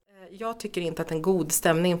Jag tycker inte att en god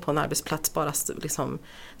stämning på en arbetsplats bara liksom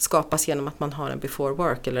skapas genom att man har en before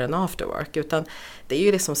work eller en after work, utan det är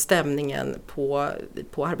ju liksom stämningen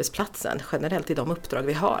på arbetsplatsen generellt i de uppdrag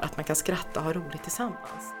vi har, att man kan skratta och ha roligt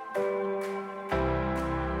tillsammans.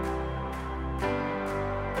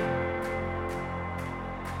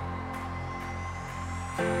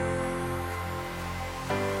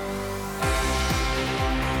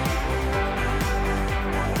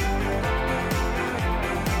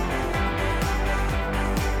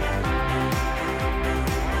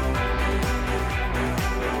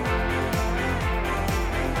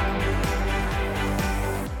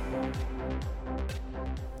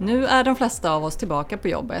 Nu är de flesta av oss tillbaka på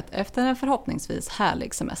jobbet efter en förhoppningsvis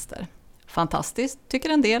härlig semester. Fantastiskt tycker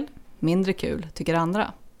en del, mindre kul tycker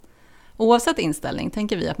andra. Oavsett inställning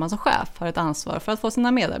tänker vi att man som chef har ett ansvar för att få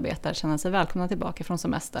sina medarbetare känna sig välkomna tillbaka från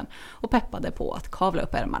semestern och peppade på att kavla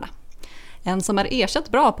upp ärmarna. En som är ersatt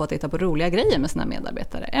bra på att titta på roliga grejer med sina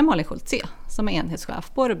medarbetare är Malin Schultze, som är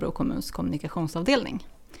enhetschef på Örebro kommuns kommunikationsavdelning.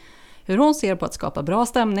 Hur hon ser på att skapa bra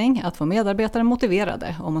stämning, att få medarbetare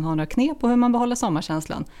motiverade, om man har några knep på hur man behåller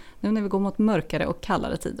sommarkänslan nu när vi går mot mörkare och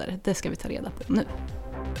kallare tider, det ska vi ta reda på nu.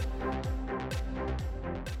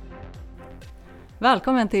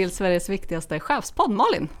 Välkommen till Sveriges viktigaste chefspodd,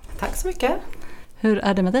 Malin. Tack så mycket. Hur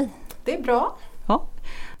är det med dig? Det är bra. Ja.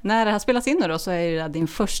 När det här spelas in nu då så är det din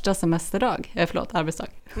första arbetsdag.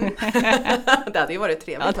 Det hade ju varit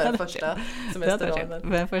trevligt med den första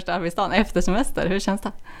semesterdagen. Den första arbetsdagen efter semester, hur känns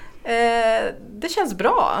det? Det känns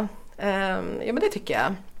bra. Ja, men det tycker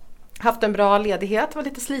jag. Haft en bra ledighet, var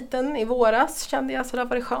lite sliten i våras kände jag, så det har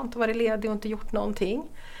varit skönt att vara ledig och inte gjort någonting.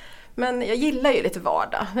 Men jag gillar ju lite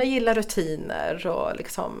vardag. Jag gillar rutiner och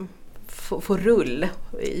liksom få rull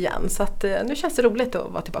igen. Så att, nu känns det roligt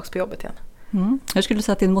att vara tillbaka på jobbet igen. Hur skulle du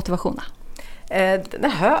säga att din motivation är? Den är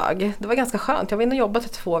hög. Det var ganska skönt. Jag var inne och jobbade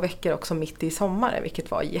 2 veckor också mitt i sommaren,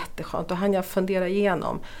 vilket var jätteskönt. Då hann jag fundera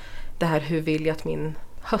igenom det här, hur vill jag att min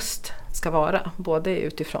höst ska vara? Både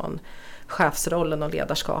utifrån chefsrollen och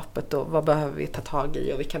ledarskapet och vad behöver vi ta tag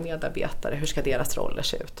i och vilka medarbetare, hur ska deras roller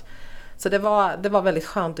se ut? Så det var väldigt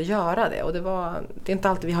skönt att göra det, och det är inte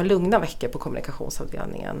alltid vi har lugna veckor på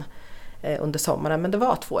kommunikationsavdelningen under sommaren, men det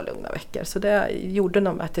var 2 lugna veckor, så det gjorde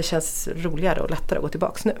nog att det känns roligare och lättare att gå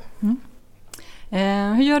tillbaka nu.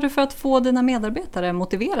 Hur gör du för att få dina medarbetare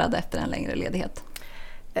motiverade efter en längre ledighet?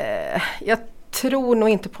 Jag tror nog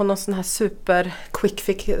inte på någon sån här super quick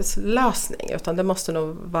fix lösning, utan det måste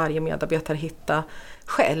nog varje medarbetare hitta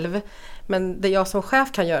själv. Men det jag som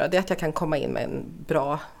chef kan göra, det är att jag kan komma in med en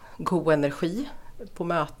bra, god energi på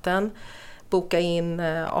möten. Boka in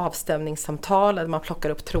avstämningssamtal där man plockar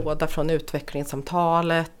upp trådar från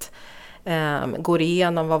utvecklingssamtalet. Går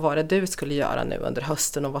igenom vad var det du skulle göra nu under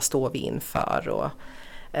hösten och vad står vi inför och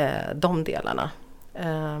de delarna.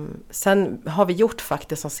 Sen har vi gjort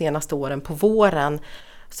faktiskt de senaste åren på våren,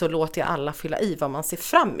 så låter jag alla fylla i vad man ser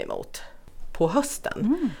fram emot på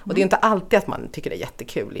hösten. Och det är inte alltid att man tycker det är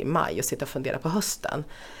jättekul i maj att sitta och fundera på hösten.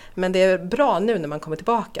 Men det är bra nu när man kommer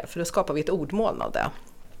tillbaka, för då skapar vi ett ordmoln av det.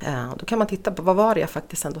 Då kan man titta på vad var det jag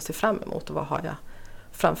faktiskt ändå ser fram emot och vad har jag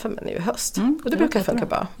framför mig nu i höst. Och det brukar funka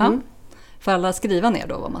bra. Får alla skriva ner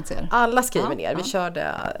då vad man ser? Alla skriver ner. Vi kör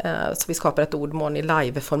det, så vi skapar ett ordmoln i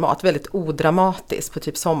live-format. Väldigt odramatiskt, på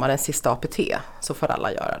typ sommarens sista APT. Så får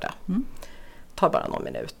alla göra det. Tar bara någon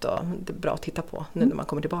minut och det är bra att titta på nu när man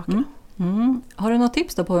kommer tillbaka. Har du något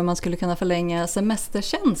tips då på hur man skulle kunna förlänga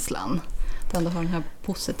semesterkänslan? Den du har den här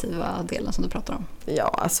positiva delen som du pratar om. Ja,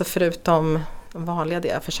 alltså förutom de vanliga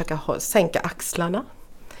delar, försöka sänka axlarna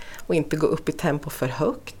och inte gå upp i tempo för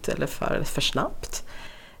högt eller för snabbt.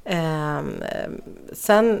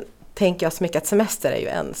 Sen tänker jag så mycket att semester är ju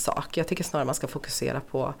en sak. Jag tycker snarare man ska fokusera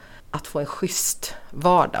på att få en schysst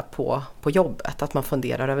vardag på jobbet. Att man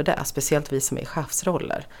funderar över det, speciellt vi som är i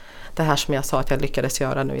chefsroller. Det här som jag sa att jag lyckades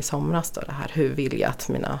göra nu i somras då, det här, hur vill jag att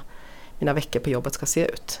mina veckor på jobbet ska se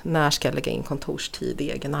ut? När ska jag lägga in kontorstid,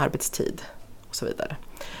 egen arbetstid och så vidare.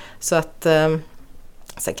 Så att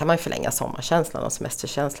sen kan man ju förlänga sommarkänslan och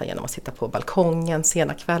semesterkänslan genom att sitta på balkongen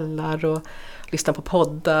sena kvällar och lyssna på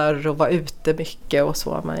poddar och vara ute mycket och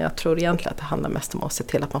så. Men jag tror egentligen att det handlar mest om att se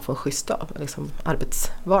till att man får en schysst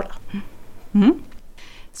arbetsvardag.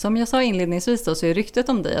 Som jag sa inledningsvis då, så är ryktet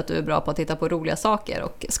om dig att du är bra på att titta på roliga saker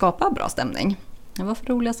och skapa bra stämning. Vad för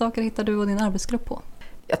roliga saker hittar du och din arbetsgrupp på?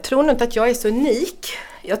 Jag tror nog inte att jag är så unik.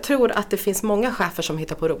 Jag tror att det finns många chefer som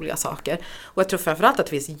hittar på roliga saker. Och jag tror framförallt att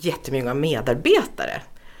det finns jättemånga medarbetare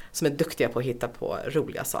som är duktiga på att hitta på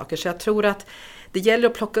roliga saker. Så jag tror att det gäller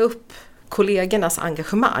att plocka upp kollegornas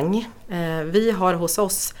engagemang. Vi har hos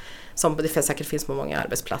oss, som det säkert finns på många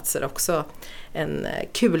arbetsplatser också, en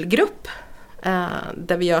kulgrupp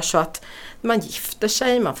Där vi gör så att man gifter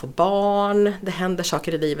sig, man får barn, det händer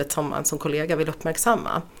saker i livet som man som kollega vill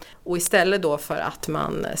uppmärksamma. Och istället då för att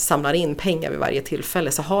man samlar in pengar vid varje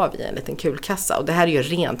tillfälle så har vi en liten kulkassa. Och det här är ju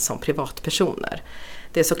rent som privatpersoner.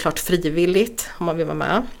 Det är såklart frivilligt om man vill vara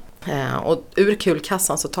med. Och ur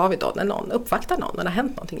kulkassan så tar vi då när någon uppvaktar någon, när det har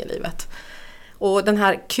hänt någonting i livet. Och den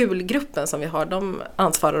här kulgruppen som vi har, de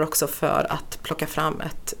ansvarar också för att plocka fram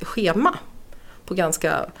ett schema på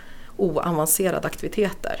ganska oavancerade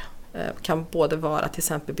aktiviteter. Det kan både vara till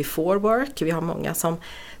exempel before work, vi har många som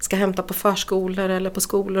ska hämta på förskolor eller på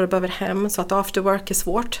skolor och behöver hem, så att after work är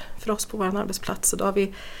svårt för oss på vår arbetsplats. Så då har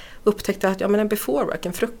vi upptäckt att en before work,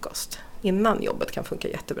 en frukost innan jobbet kan funka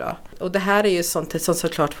jättebra. Och det här är ju sånt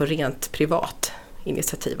såklart på rent privat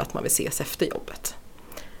initiativ, att man vill ses efter jobbet.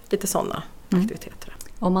 Lite sådana aktiviteter.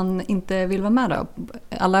 Om man inte vill vara med då?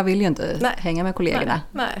 Alla vill ju inte hänga med kollegorna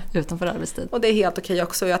utanför arbetstid. Och det är helt okej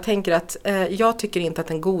också. Jag tänker att jag tycker inte att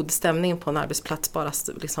en god stämning på en arbetsplats bara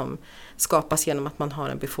liksom skapas genom att man har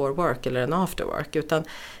en before work eller en after work. Utan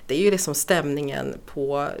det är ju liksom stämningen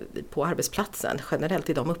på arbetsplatsen generellt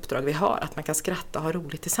i de uppdrag vi har. Att man kan skratta och ha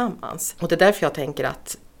roligt tillsammans. Och det är därför jag tänker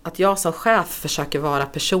att jag som chef försöker vara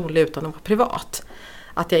personlig utan att vara privat.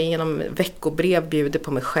 Att jag genom veckobrev bjuder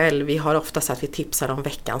på mig själv. Vi har ofta så att vi tipsar om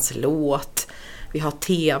veckans låt. Vi har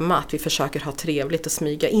tema att vi försöker ha trevligt och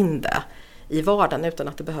smyga in det i vardagen utan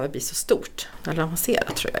att det behöver bli så stort. Eller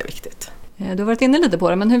avancerat tror jag är viktigt. Du har varit inne lite på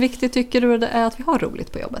det, men hur viktigt tycker du det är att vi har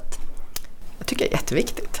roligt på jobbet? Jag tycker det är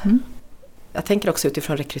jätteviktigt. Jag tänker också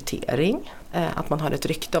utifrån rekrytering. Att man har ett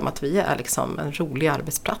rykte om att vi är liksom en rolig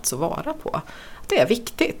arbetsplats att vara på. Det är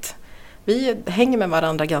viktigt. Vi hänger med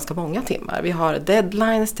varandra ganska många timmar. Vi har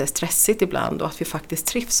deadlines, det är stressigt ibland och att vi faktiskt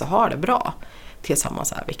trivs och har det bra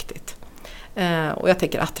tillsammans är viktigt. Och jag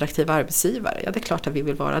tänker attraktiva arbetsgivare, ja det är klart att vi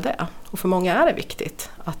vill vara det. Och för många är det viktigt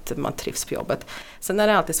att man trivs på jobbet. Sen är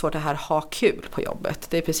det alltid svårt att ha kul på jobbet.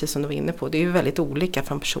 Det är precis som du var inne på, det är ju väldigt olika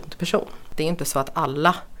från person till person. Det är inte så att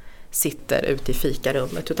alla sitter ute i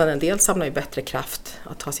fikarummet utan en del samlar ju bättre kraft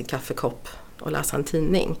att ta sin kaffekopp och läsa en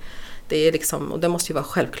tidning. Det är liksom, och det måste ju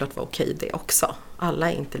självklart vara okej det också.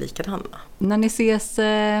 Alla är inte likadana. När ni ses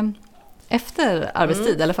efter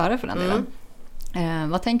arbetstid eller före för den delen,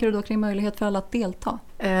 vad tänker du då kring möjlighet för alla att delta?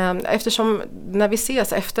 Eftersom när vi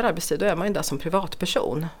ses efter arbetstid då är man ju där som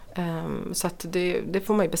privatperson. Så att det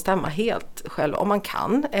får man ju bestämma helt själv om man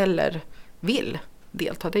kan eller vill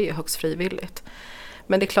delta. Det är ju högst frivilligt.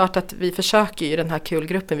 Men det är klart att vi försöker ju i den här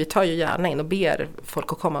kulgruppen, vi tar ju gärna in och ber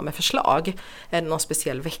folk att komma med förslag. Är det någon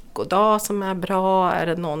speciell veckodag som är bra? Är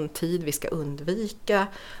det någon tid vi ska undvika?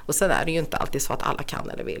 Och sen är det ju inte alltid så att alla kan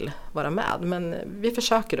eller vill vara med. Men vi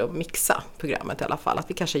försöker då mixa programmet i alla fall. Att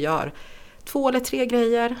vi kanske gör 2 eller 3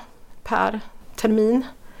 grejer per termin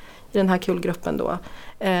i den här kulgruppen då.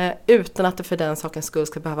 Utan att det för den sakens skull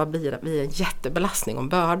ska behöva bli en jättebelastning och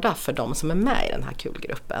börda för de som är med i den här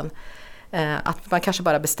kulgruppen. Att man kanske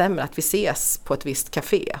bara bestämmer att vi ses på ett visst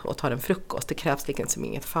café och tar en frukost. Det krävs liksom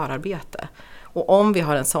inget förarbete. Och om vi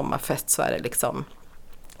har en sommarfest så är det liksom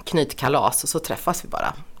knytkalas och så träffas vi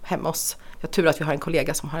bara hemma hos. Jag tror att vi har en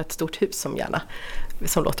kollega som har ett stort hus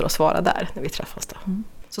som låter oss vara där när vi träffas då.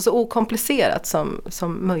 Så okomplicerat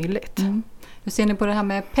som möjligt. Hur ser ni på det här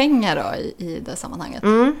med pengar då i det sammanhanget?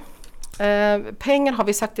 Pengar har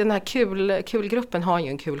vi sagt, den här kulgruppen har ju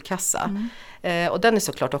en kulkassa. Och den är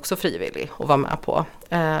såklart också frivillig att vara med på.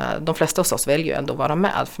 De flesta hos oss väljer ju ändå att vara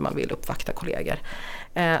med för man vill uppvakta kollegor.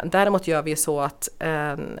 Däremot gör vi så att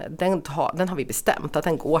den har vi bestämt att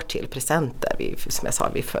den går till presenter. Som jag sa,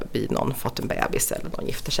 vi någon fått en bebis eller någon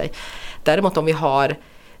gifter sig. Däremot om vi har,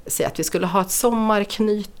 säg att vi skulle ha ett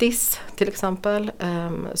sommarknytis till exempel,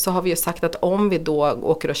 så har vi ju sagt att om vi då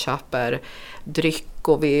åker och köper dryck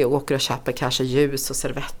och vi åker och köper kanske ljus och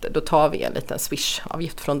servetter, då tar vi en liten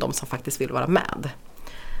swish-avgift från de som faktiskt vill vara med.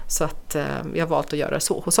 Så att vi har valt att göra det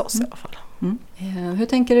så hos oss i alla fall. Hur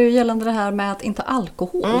tänker du gällande det här med att inte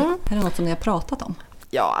alkohol? Är det något som ni har pratat om?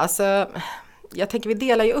 Ja, alltså jag tänker vi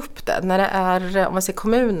delar ju upp det. När det är, om man ser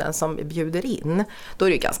kommunen som bjuder in, då är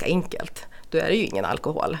det ju ganska enkelt. Då är det ju ingen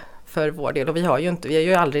alkohol för vår del. Och vi är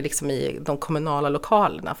ju aldrig liksom i de kommunala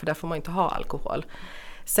lokalerna, för där får man inte ha alkohol.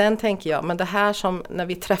 Sen tänker jag, men det här som när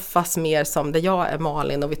vi träffas mer som där jag är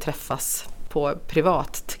Malin och vi träffas på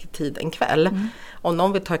privat tid en kväll. Om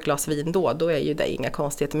någon vill ta ett glas vin då är ju det inga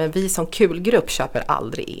konstigheter. Men vi som kulgrupp köper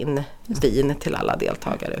aldrig in vin till alla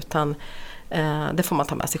deltagare, utan det får man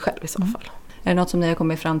ta med sig själv i så fall. Är det något som ni har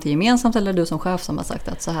kommit fram till gemensamt eller är det du som chef som har sagt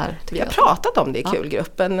att så här? Vi har pratat om det i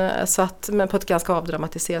kulgruppen, men på ett ganska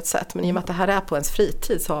avdramatiserat sätt. Men i och med att det här är på ens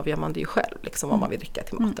fritid så avgör man det ju själv, liksom, vad man vill dricka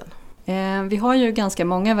till maten. Vi har ju ganska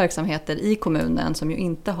många verksamheter i kommunen som ju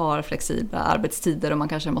inte har flexibla arbetstider och man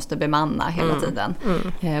kanske måste bemanna hela tiden.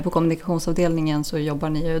 På kommunikationsavdelningen så jobbar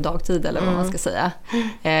ni ju dagtid eller vad man ska säga.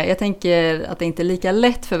 Jag tänker att det inte är lika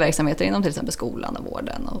lätt för verksamheter inom till exempel skolan och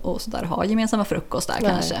vården och sådär ha gemensamma frukostar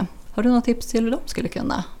kanske. Har du några tips till hur de skulle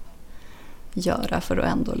kunna göra för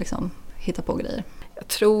att ändå liksom hitta på grejer?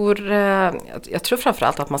 Jag tror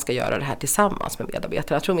framförallt att man ska göra det här tillsammans med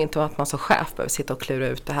medarbetare. Jag tror inte att man som chef behöver sitta och klura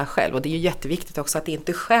ut det här själv. Och det är ju jätteviktigt också att det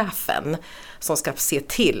inte är chefen som ska se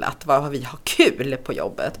till att vi har kul på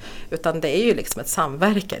jobbet. Utan det är ju liksom ett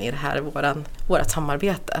samverkan i det här vårat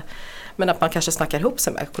samarbete. Men att man kanske snackar ihop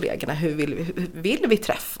sig med kollegorna. Hur vill vi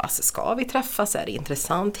träffas? Ska vi träffas? Är det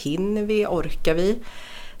intressant? Hinner vi? Orkar vi?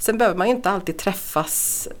 Sen behöver man ju inte alltid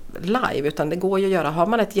träffas live, utan det går ju att göra. Har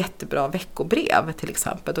man ett jättebra veckobrev till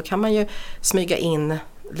exempel, då kan man ju smyga in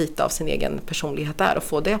lite av sin egen personlighet där och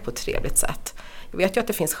få det på ett trevligt sätt. Jag vet ju att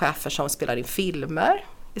det finns chefer som spelar in filmer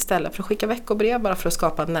istället för att skicka veckobrev, bara för att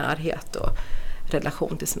skapa närhet och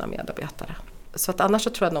relation till sina medarbetare. Så att annars så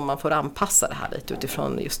tror jag att man får anpassa det här lite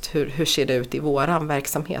utifrån just hur ser det ut i våran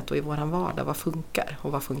verksamhet och i våran vardag. Vad funkar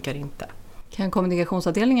och vad funkar inte? Kan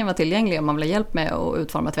kommunikationsavdelningen vara tillgänglig om man vill ha hjälp med att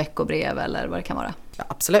utforma ett veckobrev eller vad det kan vara? Ja,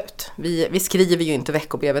 absolut. Vi skriver ju inte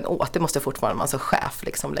veckobreven åt, det måste fortfarande man som chef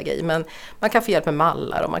liksom lägga i. Men man kan få hjälp med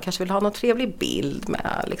mallar och man kanske vill ha någon trevlig bild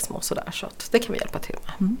med liksom och sådär. Så att det kan vi hjälpa till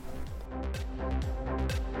med.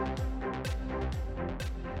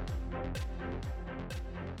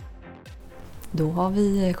 Då har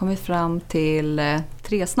vi kommit fram till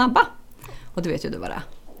 3 snabba. Och du vet ju du vad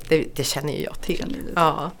det är. Det känner ju jag till.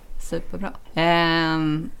 Ja. Superbra.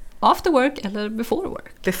 After work eller before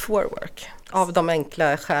work? Before work. Av de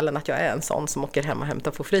enkla skälen att jag är en sån som åker hem och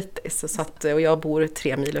hämtar på fritids. Och jag bor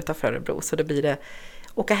 3 mil utanför Örebro, så det blir det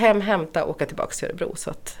åka hem, hämta och åka tillbaka till Örebro.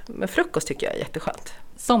 Men frukost tycker jag är jätteskönt.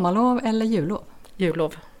 Sommarlov eller jullov?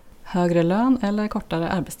 Jullov. Högre lön eller kortare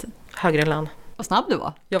arbetstid? Högre lön. Vad snabb du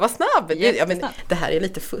var. Jag var snabb. Ja, men det här är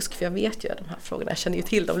lite fusk, för jag vet ju de här frågorna. Jag känner ju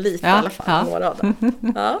till dem lite i alla fall. Några av dem.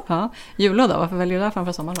 Ja. Jullov då? Varför väljer du det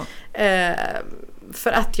framför sommarlov?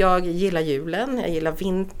 För att jag gillar julen. Jag gillar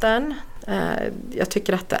vintern. Jag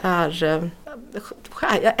tycker att det är...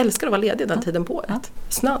 jag älskar att vara ledig den tiden på året.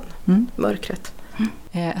 Snön, mörkret.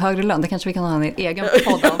 Högre lön, det kanske vi kan ha en egen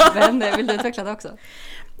podd om. Men vill du utveckla det också?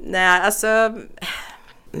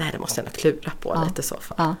 Nej, det måste jag nog klura på lite så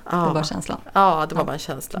fall. Ja, det var känslan. Ja, det var bara en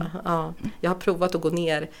känsla. Ja. Jag har provat att gå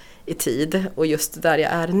ner i tid, och just där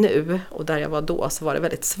jag är nu och där jag var då, så var det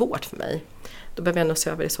väldigt svårt för mig. Då behöver jag nog se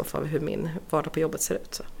över i så fall hur min vardag på jobbet ser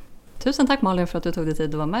ut. Så. Tusen tack Malin för att du tog dig tid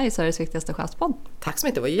att vara med i Sveriges viktigaste chefspodd. Tack så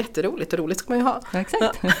mycket, det var jätteroligt, och roligt ska man ju ha. Ja,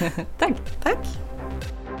 exakt. Tack. Tack.